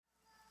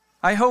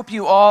I hope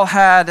you all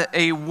had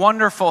a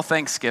wonderful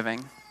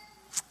Thanksgiving,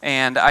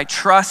 and I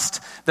trust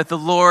that the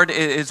Lord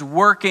is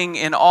working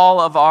in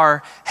all of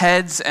our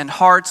heads and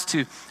hearts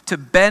to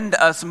bend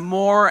us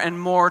more and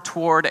more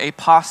toward a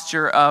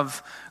posture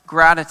of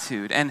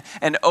gratitude and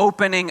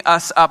opening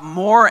us up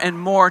more and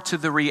more to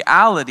the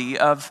reality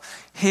of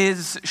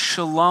His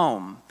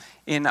shalom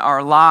in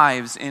our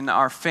lives, in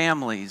our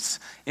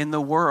families, in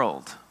the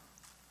world.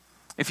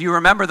 If you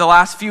remember the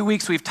last few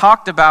weeks, we've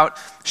talked about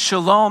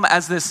shalom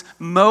as this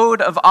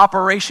mode of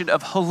operation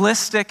of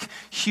holistic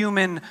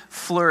human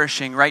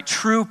flourishing, right?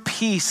 True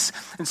peace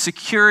and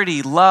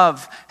security,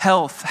 love,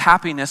 health,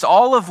 happiness,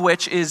 all of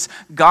which is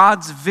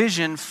God's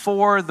vision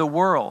for the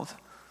world.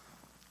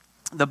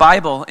 The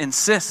Bible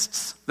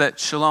insists that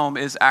shalom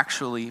is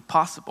actually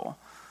possible.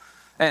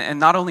 And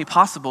not only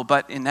possible,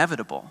 but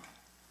inevitable.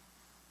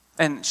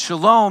 And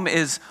shalom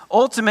is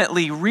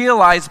ultimately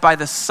realized by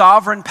the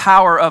sovereign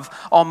power of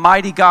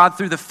Almighty God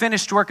through the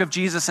finished work of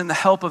Jesus and the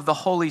help of the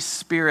Holy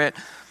Spirit,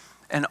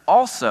 and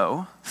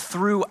also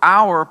through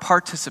our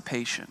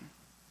participation.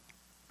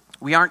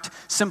 We aren't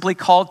simply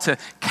called to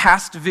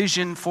cast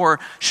vision for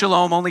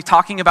shalom, only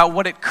talking about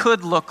what it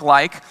could look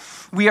like.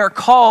 We are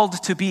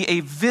called to be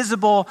a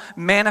visible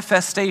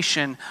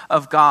manifestation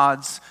of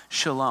God's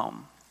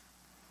shalom.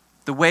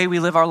 The way we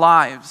live our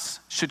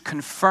lives should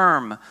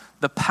confirm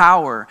the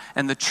power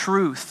and the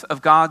truth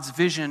of God's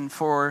vision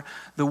for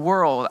the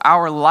world.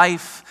 Our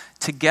life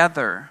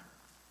together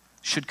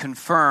should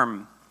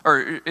confirm,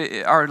 or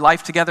our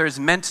life together is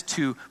meant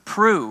to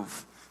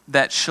prove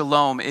that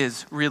shalom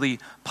is really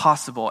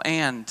possible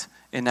and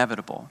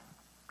inevitable.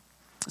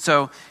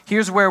 So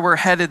here's where we're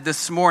headed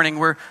this morning.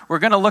 We're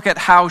going to look at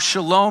how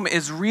shalom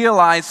is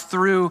realized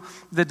through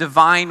the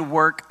divine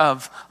work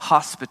of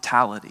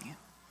hospitality.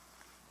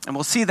 And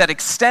we'll see that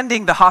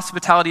extending the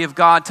hospitality of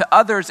God to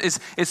others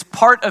is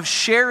part of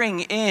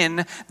sharing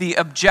in the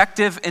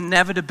objective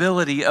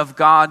inevitability of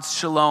God's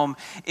shalom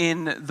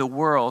in the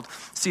world.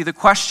 See, the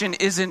question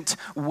isn't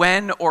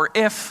when or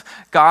if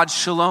God's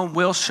shalom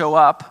will show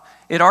up.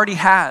 It already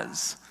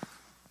has.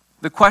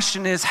 The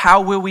question is,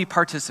 how will we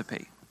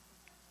participate?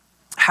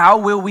 How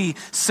will we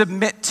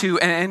submit to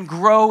and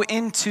grow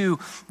into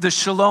the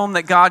shalom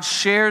that God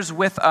shares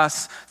with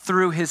us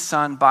through His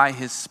Son by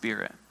His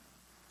Spirit?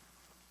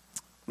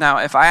 Now,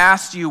 if I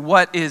asked you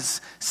what is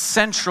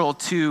central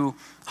to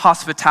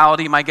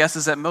hospitality, my guess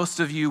is that most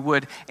of you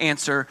would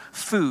answer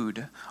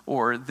food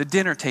or the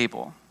dinner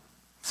table,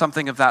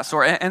 something of that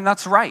sort. And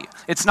that's right.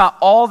 It's not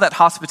all that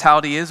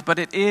hospitality is, but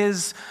it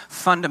is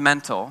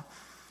fundamental.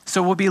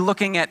 So we'll be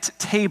looking at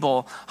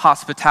table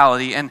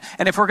hospitality. And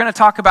if we're going to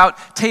talk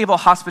about table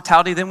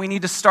hospitality, then we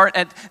need to start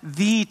at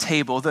the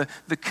table, the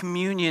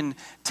communion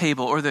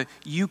table, or the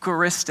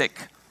Eucharistic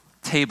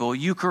table.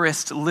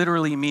 Eucharist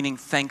literally meaning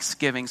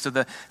thanksgiving. So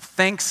the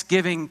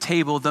Thanksgiving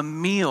table, the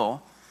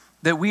meal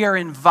that we are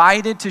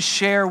invited to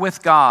share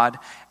with God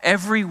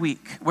every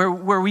week,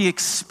 where we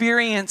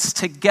experience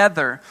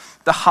together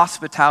the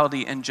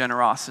hospitality and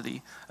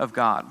generosity of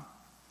God.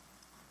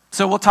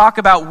 So we'll talk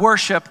about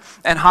worship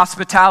and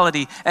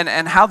hospitality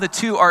and how the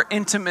two are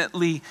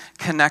intimately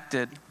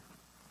connected.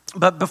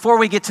 But before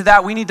we get to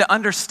that, we need to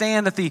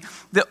understand that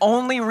the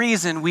only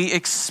reason we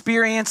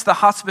experience the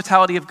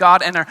hospitality of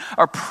God and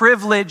are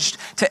privileged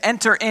to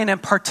enter in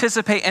and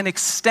participate and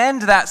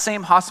extend that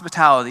same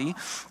hospitality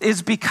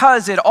is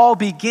because it all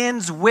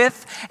begins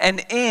with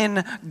and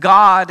in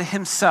God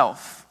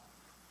Himself.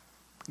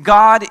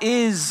 God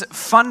is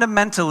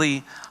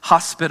fundamentally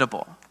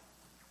hospitable.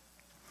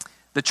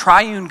 The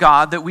triune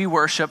God that we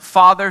worship,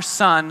 Father,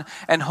 Son,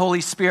 and Holy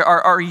Spirit,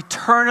 are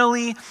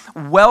eternally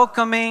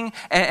welcoming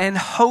and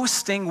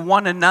hosting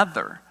one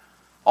another.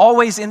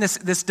 Always in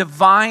this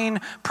divine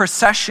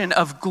procession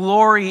of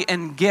glory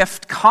and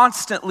gift,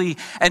 constantly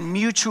and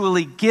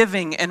mutually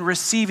giving and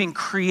receiving,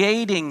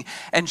 creating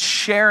and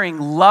sharing,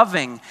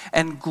 loving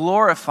and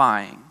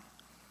glorifying.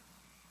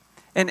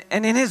 And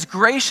in His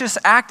gracious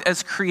act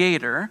as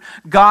creator,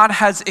 God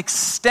has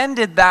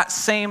extended that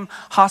same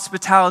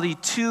hospitality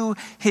to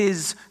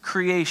His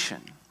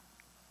creation.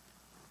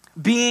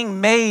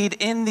 Being made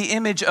in the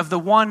image of the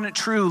one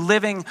true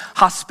living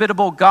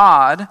hospitable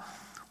God,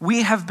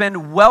 we have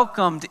been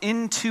welcomed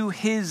into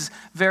His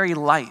very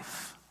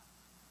life.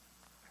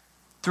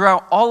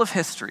 Throughout all of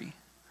history,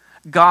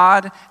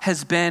 God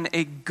has been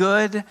a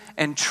good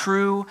and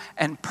true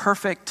and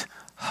perfect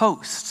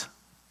host,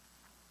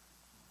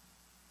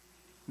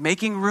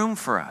 making room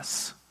for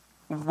us,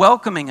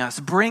 welcoming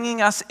us,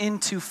 bringing us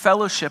into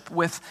fellowship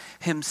with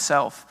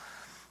Himself.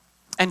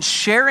 And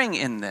sharing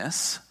in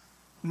this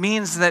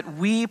means that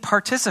we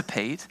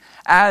participate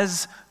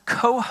as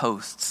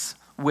co-hosts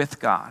with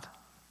God.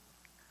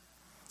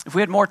 If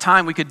we had more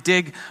time, we could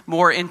dig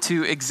more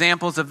into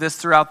examples of this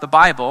throughout the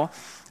Bible,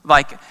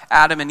 like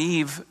Adam and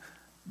Eve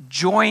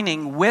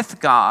joining with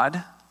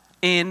God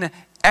in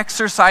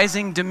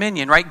exercising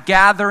dominion, right?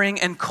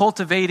 Gathering and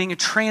cultivating,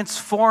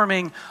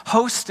 transforming,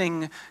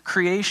 hosting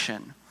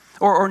creation.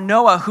 Or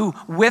Noah, who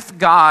with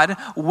God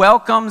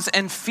welcomes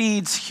and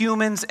feeds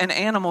humans and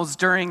animals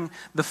during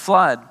the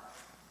flood.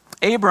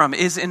 Abram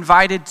is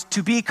invited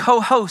to be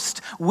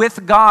co-host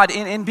with God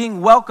in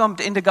being welcomed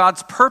into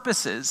God's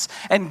purposes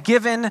and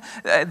given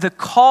the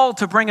call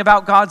to bring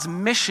about God's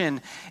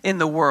mission in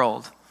the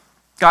world.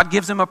 God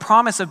gives him a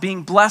promise of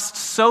being blessed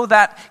so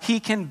that he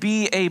can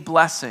be a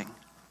blessing.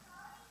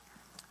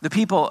 The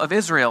people of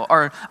Israel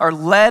are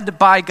led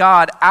by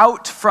God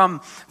out from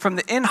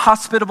the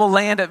inhospitable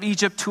land of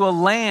Egypt to a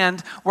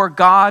land where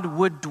God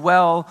would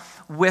dwell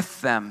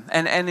with them.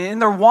 And in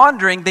their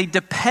wandering, they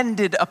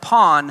depended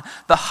upon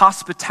the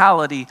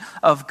hospitality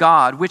of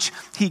God, which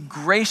he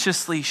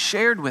graciously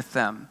shared with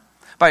them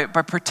by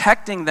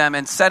protecting them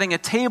and setting a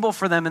table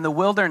for them in the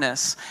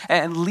wilderness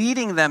and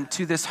leading them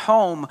to this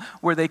home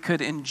where they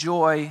could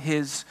enjoy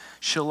his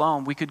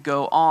shalom. We could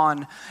go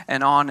on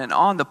and on and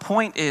on. The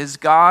point is,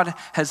 God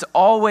has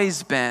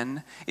always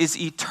been, is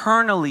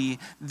eternally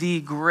the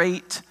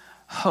great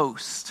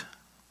host.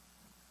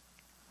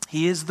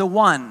 He is the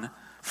one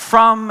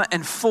from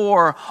and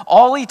for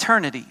all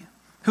eternity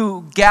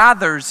who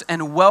gathers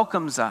and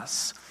welcomes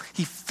us.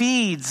 He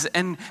feeds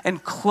and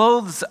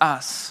clothes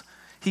us.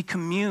 He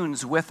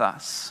communes with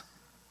us.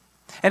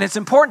 And it's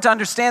important to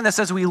understand this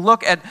as we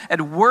look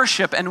at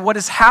worship and what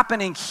is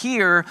happening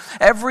here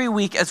every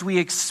week as we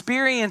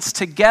experience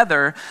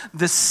together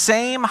the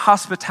same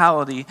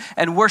hospitality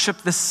and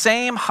worship the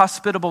same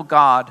hospitable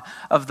God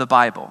of the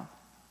Bible.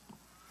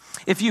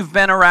 If you've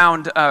been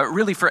around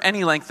really for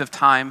any length of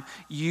time,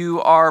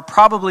 you are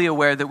probably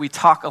aware that we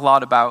talk a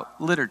lot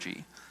about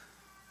liturgy.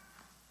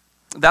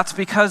 That's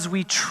because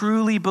we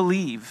truly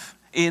believe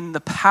in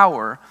the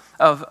power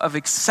of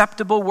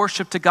acceptable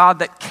worship to God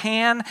that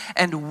can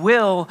and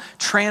will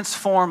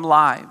transform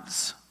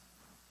lives.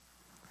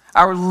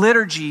 Our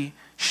liturgy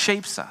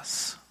shapes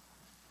us.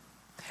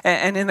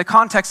 And in the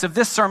context of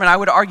this sermon, I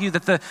would argue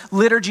that the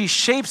liturgy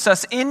shapes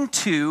us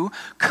into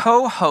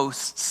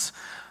co-hosts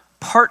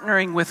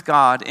partnering with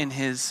God in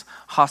his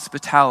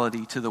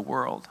hospitality to the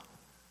world.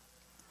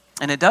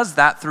 And it does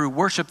that through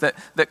worship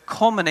that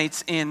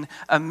culminates in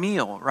a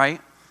meal,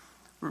 right?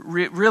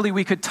 Really,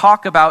 we could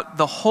talk about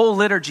the whole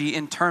liturgy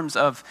in terms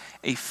of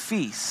a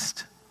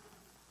feast.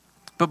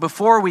 But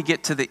before we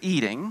get to the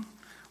eating,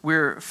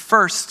 we're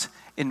first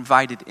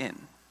invited in.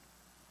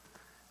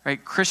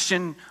 Right?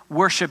 Christian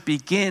worship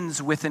begins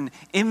with an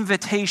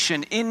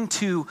invitation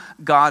into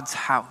God's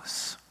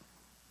house.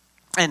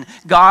 And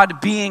God,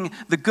 being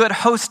the good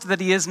host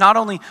that he is, not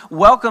only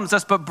welcomes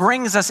us, but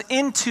brings us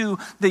into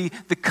the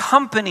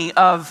company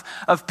of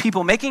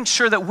people, making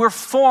sure that we're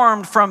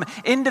formed from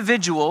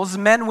individuals,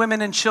 men,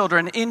 women, and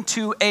children,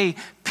 into a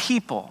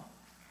people.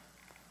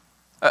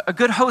 A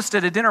good host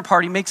at a dinner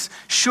party makes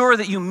sure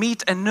that you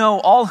meet and know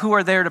all who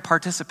are there to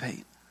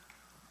participate.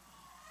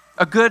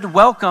 A good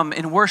welcome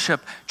in worship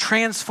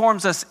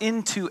transforms us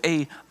into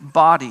a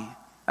body,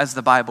 as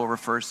the Bible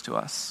refers to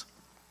us.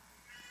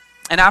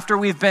 And after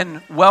we've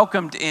been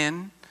welcomed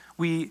in,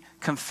 we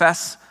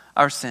confess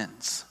our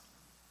sins.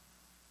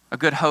 A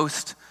good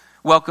host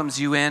welcomes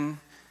you in,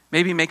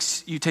 maybe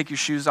makes you take your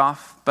shoes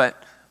off,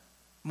 but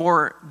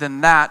more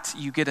than that,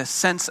 you get a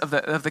sense of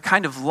the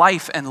kind of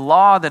life and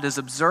law that is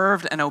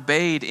observed and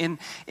obeyed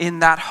in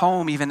that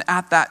home, even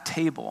at that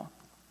table.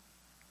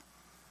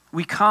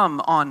 We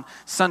come on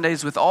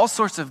Sundays with all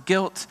sorts of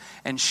guilt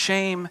and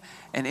shame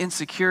and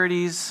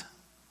insecurities.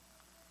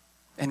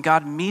 And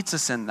God meets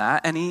us in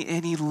that, and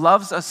he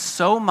loves us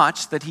so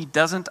much that he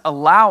doesn't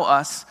allow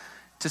us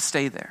to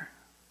stay there.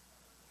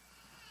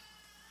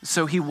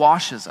 So he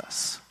washes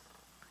us.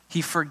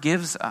 He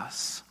forgives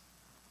us.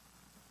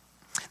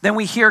 Then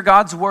we hear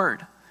God's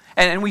word,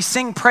 and we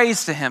sing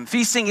praise to him.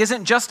 Feasting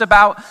isn't just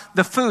about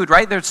the food,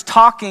 right? There's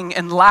talking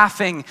and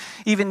laughing,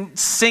 even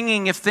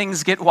singing if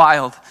things get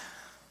wild.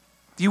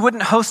 You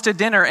wouldn't host a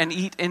dinner and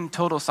eat in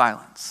total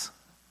silence.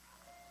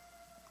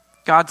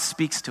 God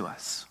speaks to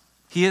us.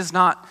 He is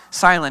not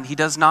silent. He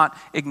does not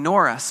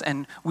ignore us.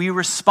 And we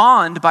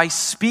respond by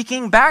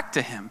speaking back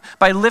to him,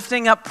 by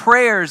lifting up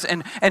prayers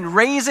and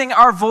raising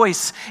our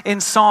voice in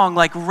song,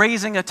 like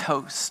raising a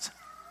toast.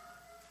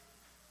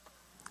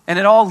 And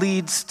it all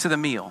leads to the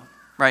meal,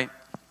 right?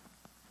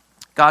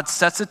 God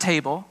sets a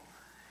table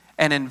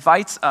and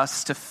invites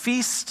us to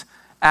feast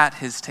at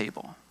his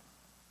table.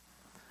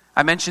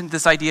 I mentioned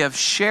this idea of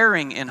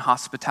sharing in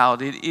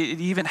hospitality.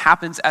 It even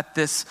happens at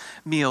this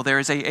meal. There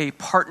is a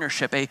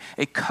partnership,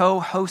 a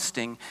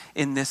co-hosting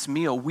in this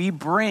meal. We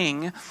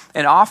bring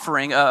an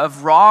offering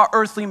of raw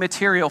earthly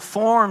material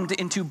formed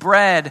into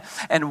bread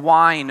and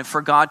wine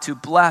for God to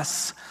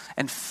bless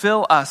and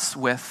fill us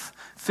with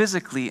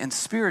physically and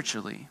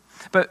spiritually.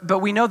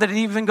 But we know that it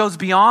even goes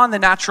beyond the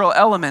natural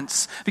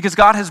elements because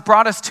God has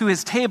brought us to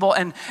his table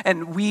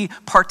and we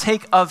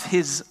partake of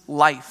his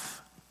life.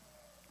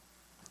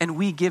 And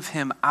we give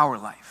him our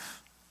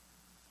life.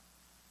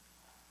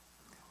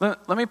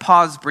 Let me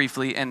pause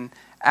briefly and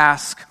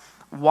ask,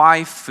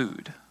 why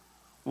food?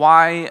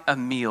 Why a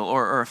meal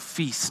or a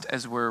feast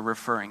as we're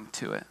referring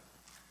to it?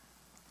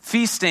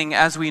 Feasting,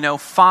 as we know,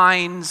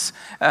 finds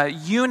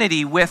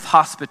unity with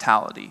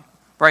hospitality.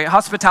 right?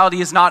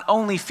 Hospitality is not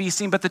only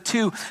feasting, but the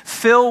two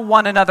fill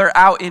one another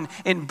out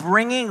in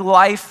bringing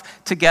life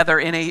together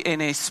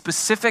in a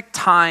specific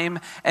time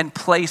and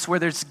place where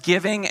there's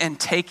giving and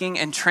taking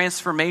and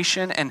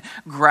transformation and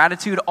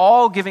gratitude,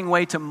 all giving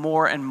way to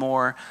more and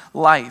more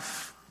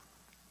life.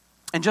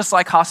 And just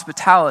like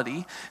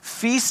hospitality,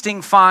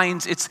 feasting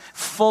finds its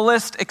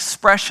fullest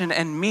expression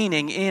and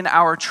meaning in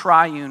our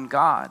triune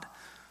God.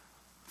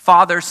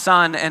 Father,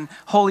 Son, and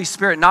Holy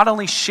Spirit not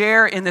only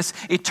share in this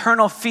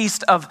eternal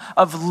feast of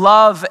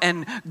love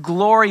and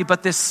glory,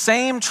 but this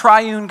same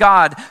triune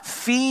God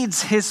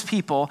feeds his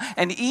people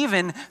and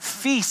even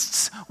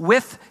feasts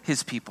with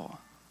his people.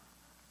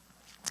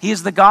 He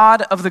is the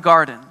God of the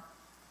garden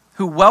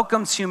who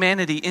welcomes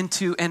humanity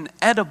into an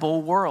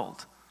edible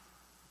world.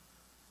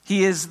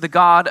 He is the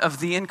God of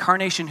the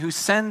incarnation who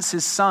sends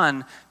his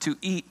Son to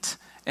eat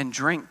and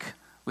drink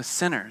with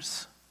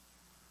sinners.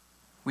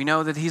 We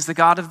know that he's the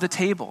God of the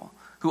table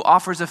who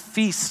offers a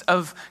feast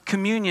of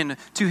communion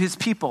to his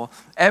people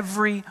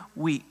every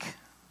week.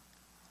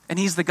 And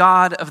he's the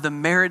God of the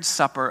marriage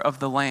supper of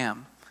the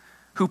Lamb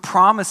who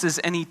promises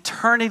an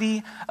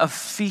eternity of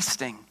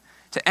feasting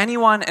to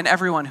anyone and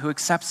everyone who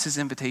accepts his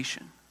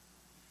invitation.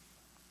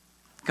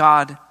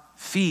 God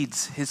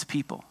feeds his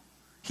people.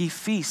 He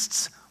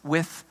feasts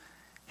with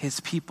his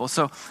people.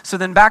 So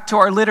then back to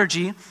our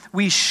liturgy,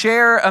 we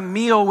share a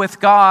meal with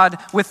God,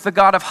 with the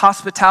God of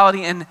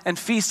hospitality and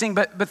feasting,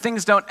 but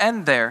things don't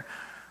end there,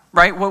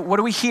 right? What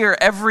do we hear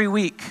every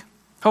week?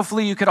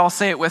 Hopefully you could all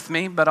say it with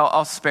me, but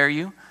I'll spare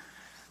you.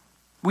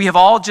 We have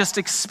all just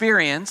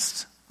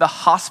experienced the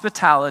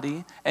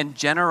hospitality and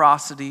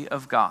generosity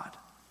of God.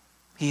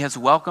 He has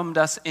welcomed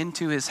us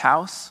into his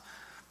house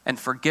and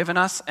forgiven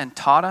us and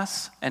taught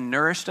us and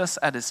nourished us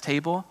at his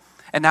table.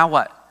 And now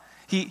what?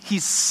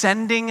 He's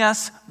sending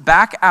us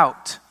back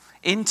out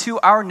into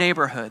our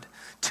neighborhood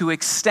to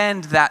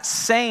extend that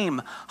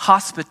same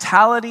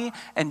hospitality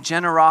and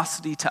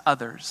generosity to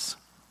others.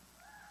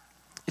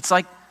 It's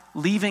like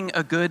leaving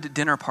a good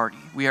dinner party.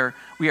 We are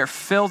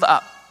filled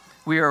up.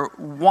 We are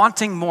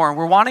wanting more.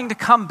 We're wanting to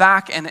come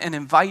back and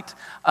invite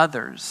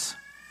others.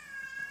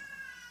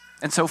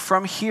 And so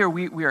from here,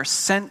 we are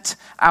sent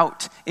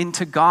out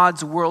into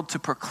God's world to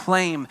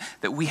proclaim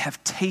that we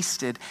have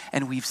tasted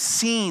and we've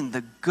seen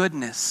the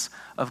goodness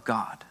of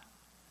God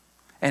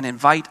and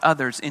invite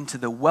others into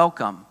the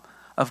welcome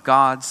of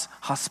God's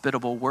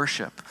hospitable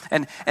worship.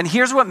 And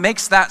here's what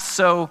makes that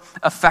so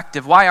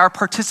effective, why our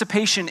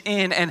participation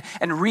in and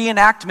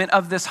reenactment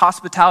of this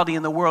hospitality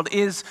in the world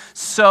is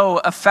so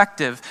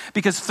effective.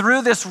 Because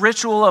through this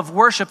ritual of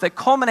worship that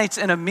culminates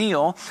in a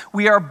meal,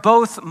 we are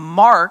both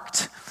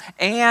marked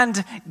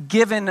and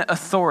given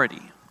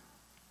authority.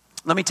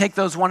 Let me take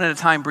those one at a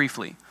time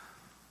briefly.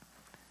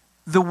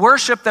 The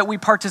worship that we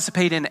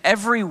participate in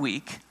every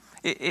week,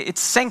 it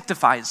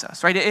sanctifies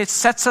us, right? It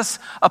sets us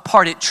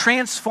apart. It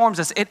transforms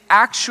us. It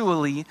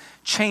actually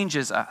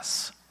changes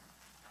us.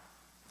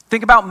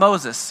 Think about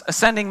Moses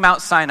ascending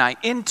Mount Sinai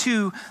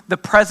into the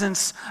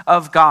presence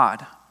of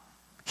God.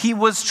 He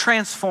was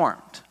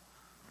transformed,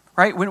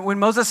 right? When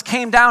Moses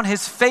came down,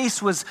 his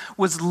face was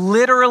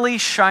literally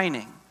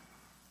shining.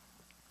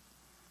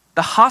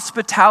 The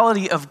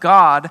hospitality of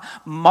God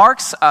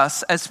marks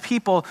us as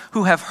people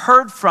who have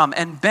heard from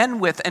and been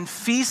with and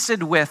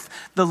feasted with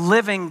the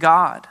living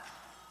God.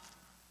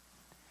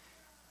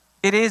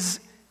 It is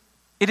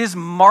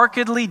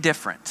markedly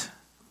different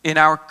in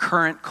our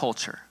current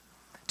culture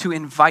to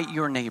invite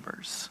your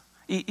neighbors,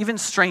 even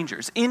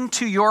strangers,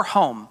 into your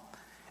home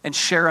and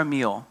share a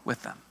meal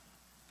with them.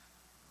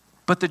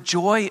 But the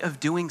joy of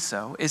doing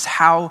so is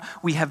how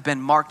we have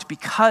been marked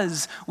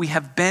because we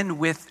have been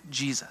with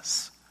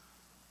Jesus.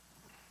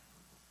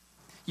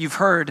 You've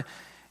heard,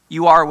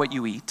 you are what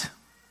you eat.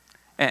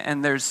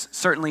 And there's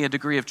certainly a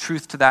degree of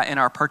truth to that in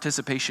our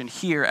participation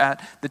here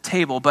at the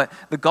table. But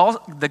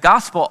the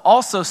gospel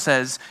also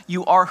says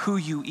you are who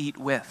you eat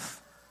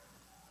with.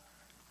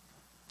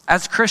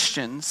 As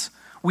Christians,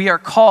 we are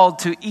called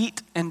to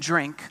eat and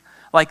drink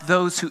like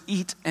those who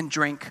eat and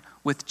drink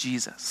with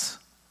Jesus.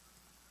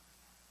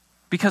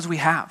 Because we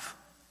have.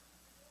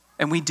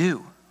 And we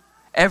do.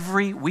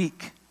 Every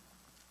week.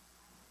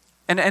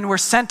 And we're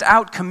sent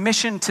out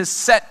commissioned to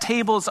set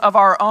tables of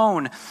our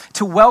own,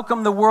 to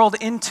welcome the world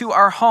into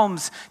our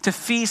homes, to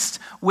feast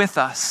with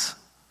us.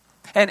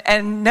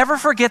 And never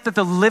forget that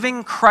the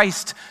living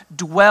Christ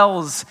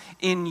dwells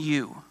in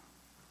you.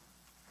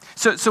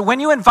 So when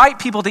you invite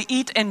people to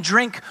eat and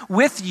drink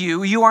with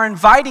you, you are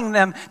inviting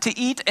them to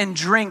eat and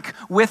drink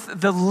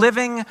with the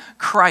living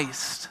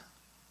Christ.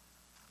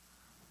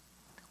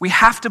 We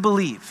have to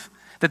believe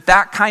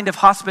that kind of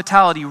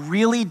hospitality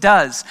really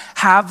does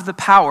have the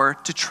power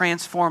to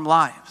transform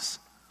lives.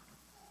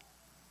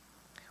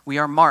 We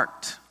are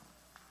marked.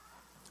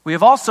 We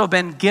have also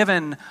been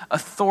given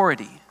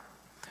authority.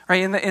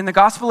 Right? In the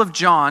Gospel of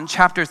John,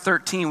 chapter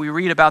 13, we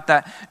read about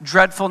that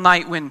dreadful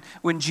night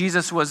when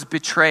Jesus was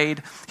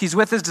betrayed. He's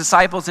with his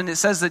disciples, and it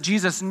says that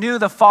Jesus knew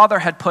the Father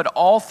had put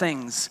all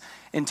things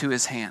into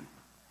his hand.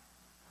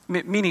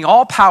 meaning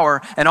all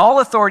power and all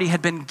authority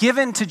had been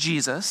given to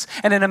Jesus,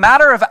 and in a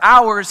matter of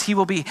hours, he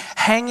will be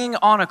hanging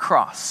on a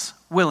cross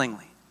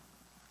willingly.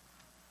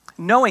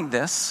 Knowing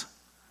this,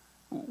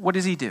 what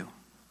does he do?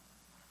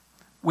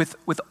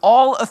 With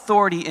all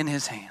authority in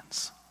his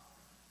hands,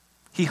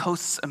 he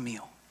hosts a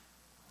meal.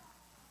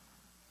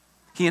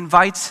 He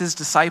invites his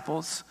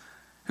disciples,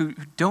 who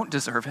don't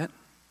deserve it,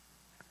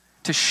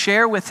 to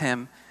share with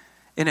him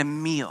in a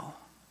meal.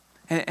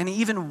 And he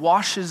even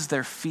washes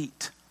their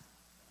feet,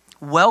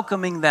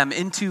 welcoming them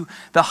into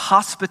the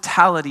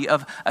hospitality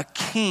of a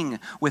king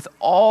with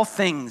all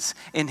things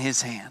in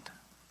his hand.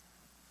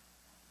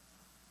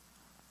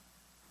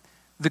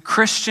 The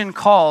Christian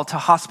call to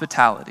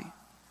hospitality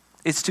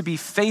is to be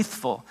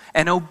faithful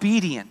and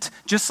obedient,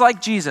 just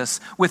like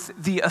Jesus, with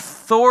the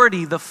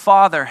authority the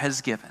Father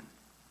has given.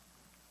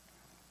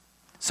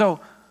 So,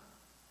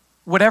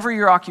 whatever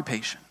your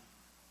occupation,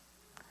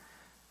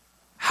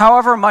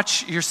 however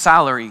much your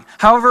salary,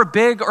 however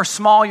big or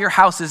small your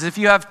house is, if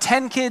you have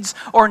 10 kids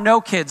or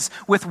no kids,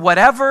 with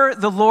whatever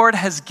the Lord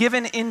has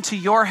given into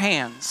your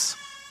hands,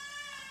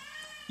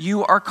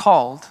 you are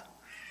called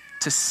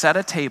to set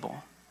a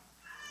table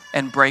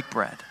and break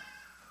bread,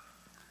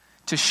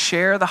 to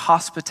share the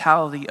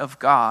hospitality of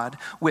God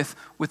with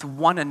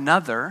one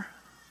another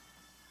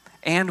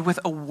and with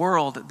a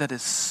world that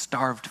is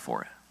starved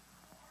for it.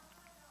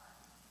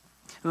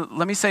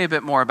 Let me say a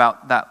bit more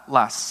about that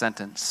last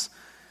sentence.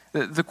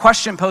 The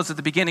question posed at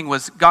the beginning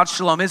was, God's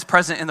shalom is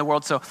present in the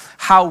world, so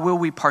how will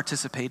we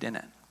participate in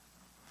it?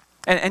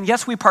 And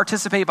yes, we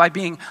participate by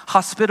being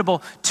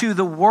hospitable to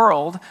the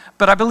world,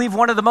 but I believe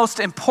one of the most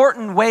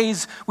important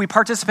ways we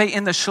participate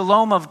in the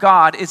shalom of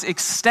God is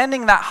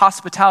extending that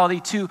hospitality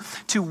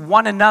to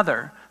one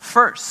another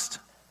first.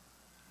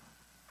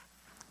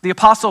 The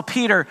Apostle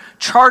Peter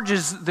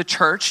charges the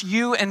church,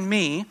 you and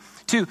me,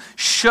 to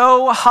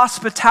show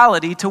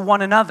hospitality to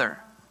one another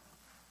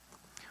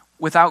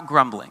without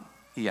grumbling,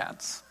 he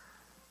adds,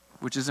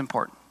 which is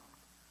important.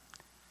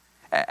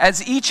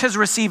 As each has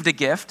received a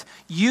gift,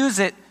 use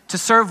it to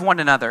serve one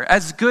another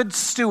as good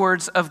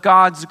stewards of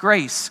God's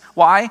grace.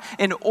 Why?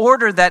 In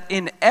order that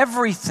in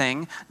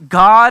everything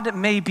God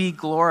may be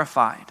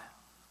glorified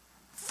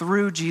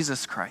through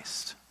Jesus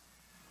Christ.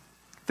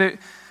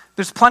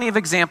 There's plenty of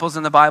examples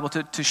in the Bible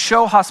to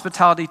show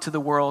hospitality to the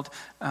world,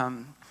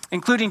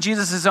 including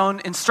Jesus' own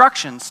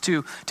instructions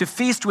to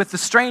feast with the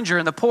stranger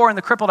and the poor and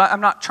the crippled.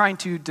 I'm not trying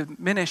to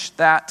diminish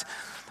that.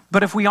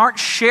 But if we aren't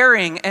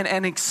sharing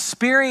and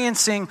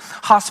experiencing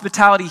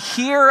hospitality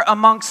here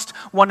amongst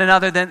one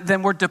another,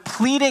 then we're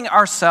depleting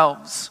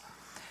ourselves.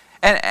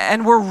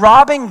 And we're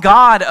robbing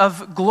God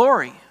of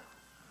glory.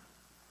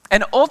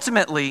 And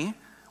ultimately,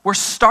 we're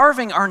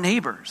starving our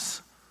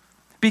neighbors.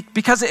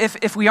 Because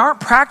if we aren't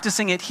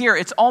practicing it here,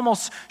 it's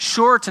almost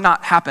sure to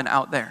not happen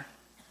out there.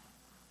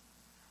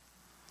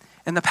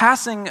 And the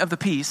passing of the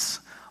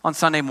peace on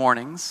Sunday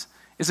mornings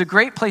is a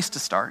great place to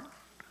start,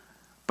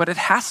 but it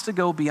has to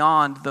go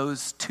beyond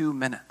those 2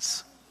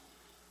 minutes.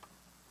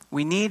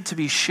 We need to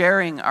be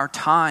sharing our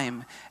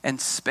time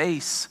and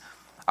space,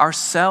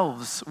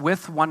 ourselves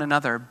with one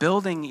another,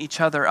 building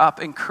each other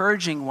up,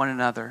 encouraging one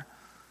another.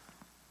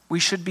 We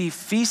should be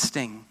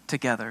feasting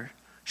together,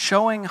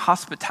 showing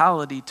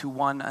hospitality to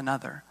one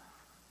another.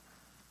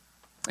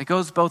 It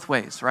goes both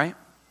ways, right?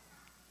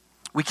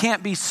 We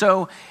can't be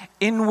so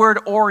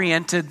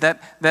inward-oriented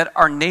that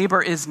our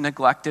neighbor is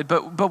neglected,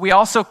 but we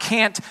also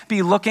can't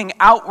be looking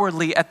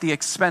outwardly at the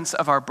expense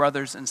of our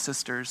brothers and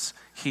sisters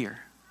here.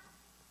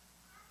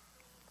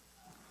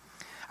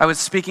 I was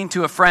speaking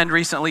to a friend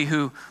recently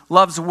who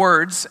loves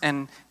words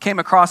and came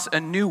across a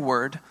new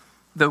word,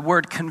 the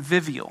word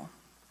convivial.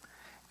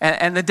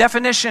 And the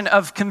definition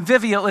of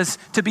convivial is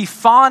to be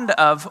fond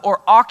of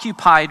or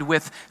occupied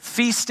with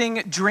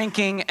feasting,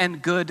 drinking, and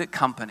good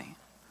company.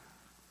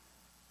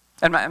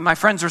 And my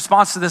friend's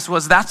response to this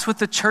was, that's what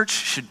the church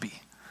should be.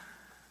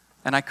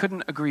 And I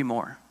couldn't agree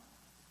more.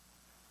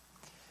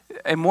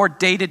 A more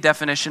dated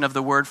definition of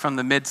the word from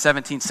the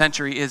mid-17th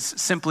century is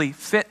simply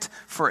fit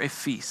for a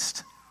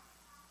feast.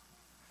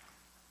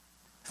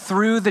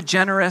 Through the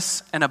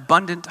generous and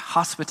abundant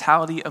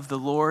hospitality of the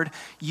Lord,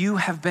 you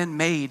have been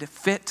made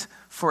fit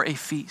for a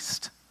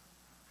feast.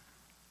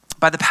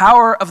 By the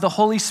power of the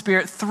Holy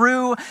Spirit,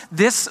 through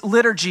this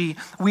liturgy,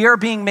 we are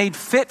being made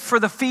fit for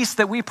the feast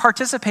that we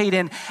participate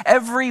in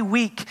every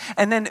week,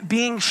 and then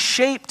being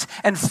shaped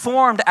and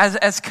formed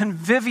as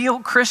convivial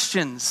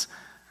Christians.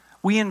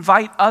 We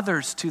invite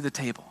others to the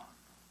table.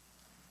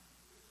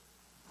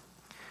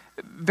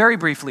 Very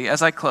briefly,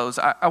 as I close,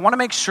 I want to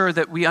make sure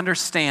that we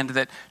understand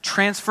that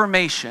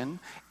transformation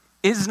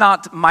is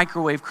not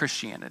microwave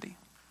Christianity.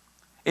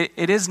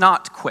 It is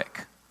not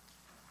quick.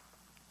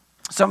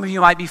 Some of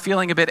you might be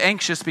feeling a bit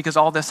anxious because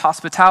all this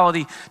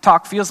hospitality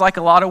talk feels like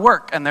a lot of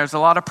work and there's a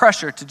lot of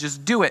pressure to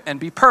just do it and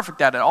be perfect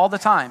at it all the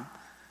time.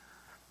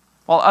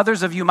 While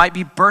others of you might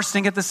be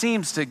bursting at the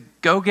seams to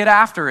go get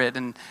after it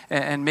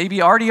and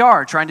maybe already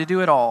are trying to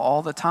do it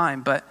all the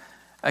time. But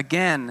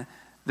again,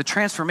 the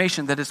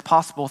transformation that is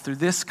possible through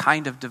this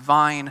kind of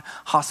divine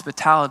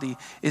hospitality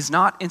is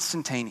not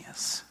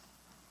instantaneous.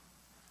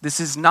 This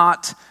is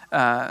not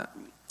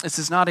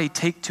a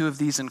take 2 of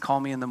these and call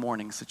me in the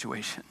morning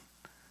situation.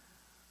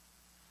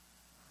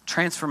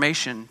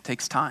 Transformation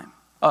takes time,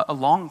 a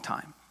long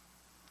time.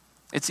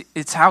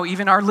 It's how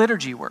even our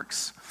liturgy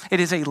works. It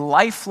is a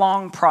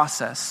lifelong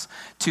process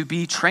to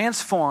be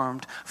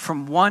transformed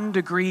from one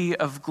degree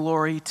of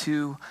glory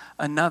to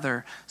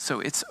another.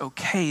 So it's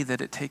okay that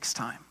it takes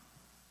time.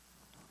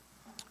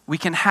 We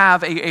can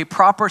have a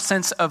proper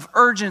sense of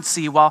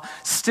urgency while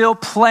still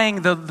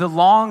playing the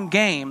long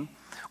game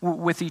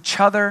with each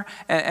other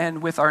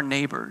and with our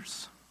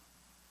neighbors.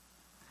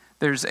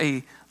 There's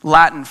a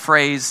Latin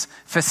phrase,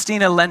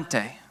 festina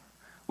lente,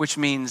 which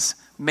means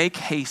make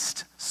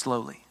haste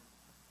slowly.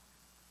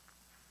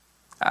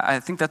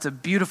 I think that's a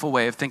beautiful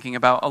way of thinking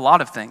about a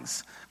lot of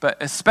things, but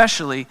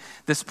especially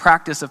this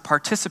practice of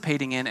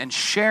participating in and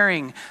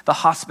sharing the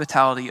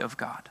hospitality of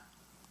God.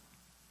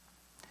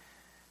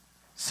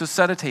 So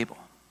set a table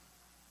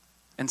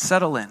and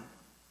settle in.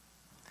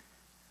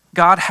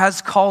 God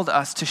has called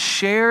us to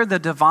share the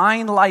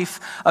divine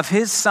life of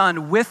his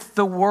Son with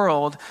the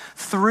world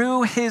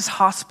through his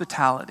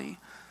hospitality.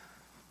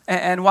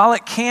 And while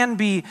it can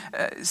be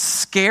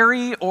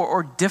scary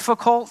or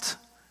difficult,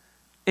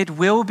 it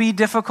will be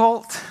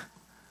difficult,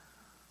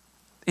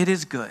 it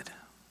is good.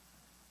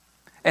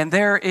 And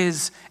there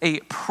is a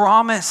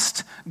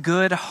promised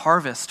good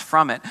harvest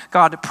from it.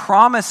 God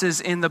promises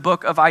in the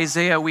book of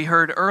Isaiah, we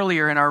heard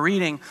earlier in our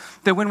reading,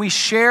 that when we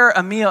share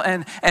a meal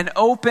and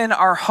open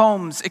our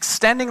homes,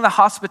 extending the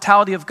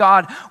hospitality of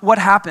God, what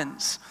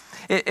happens?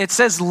 It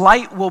says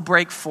light will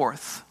break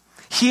forth.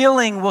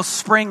 Healing will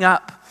spring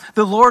up.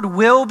 The Lord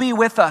will be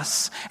with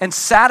us and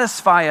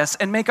satisfy us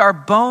and make our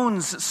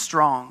bones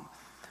strong.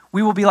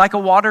 We will be like a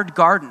watered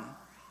garden,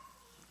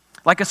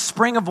 like a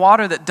spring of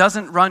water that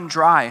doesn't run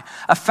dry.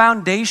 A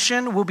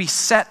foundation will be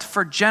set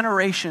for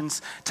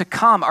generations to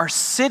come. Our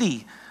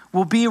city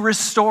will be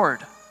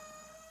restored.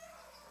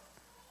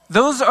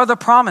 Those are the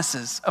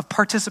promises of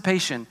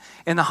participation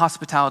in the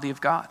hospitality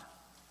of God.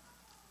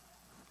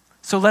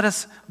 So let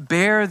us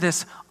bear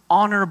this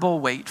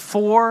honorable weight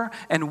for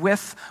and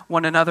with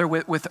one another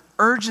with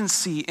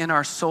urgency in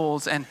our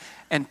souls and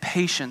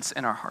patience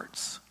in our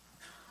hearts.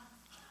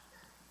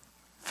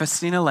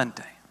 Festina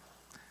lente.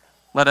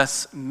 Let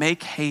us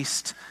make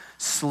haste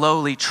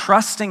slowly,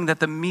 trusting that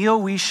the meal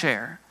we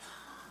share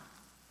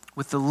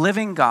with the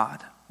living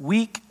God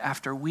week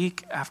after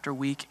week after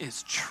week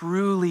is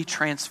truly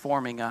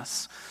transforming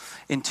us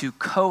into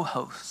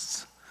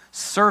co-hosts,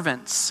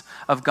 servants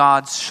of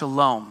God's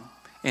shalom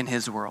in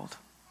his world.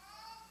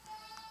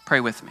 Pray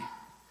with me.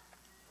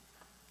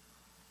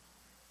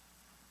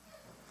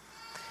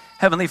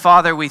 Heavenly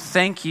Father, we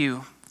thank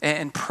you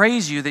and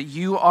praise you that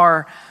you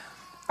are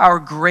our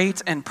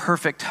great and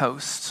perfect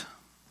host,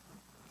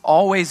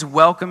 always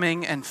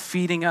welcoming and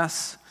feeding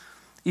us,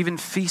 even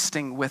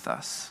feasting with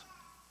us.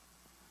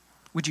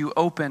 Would you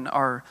open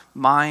our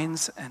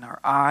minds and our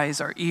eyes,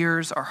 our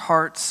ears, our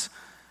hearts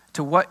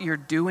to what you're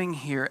doing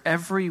here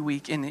every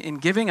week in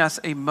giving us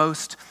a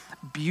most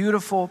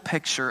beautiful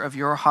picture of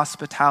your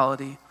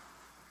hospitality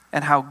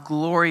and how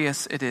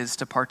glorious it is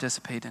to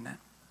participate in it.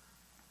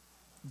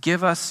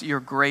 Give us your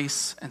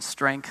grace and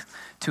strength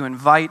to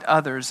invite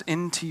others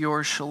into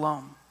your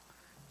shalom,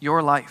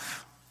 your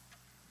life.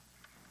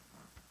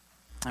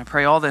 I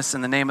pray all this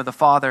in the name of the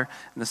Father,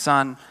 and the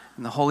Son,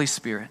 and the Holy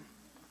Spirit.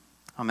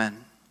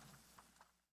 Amen.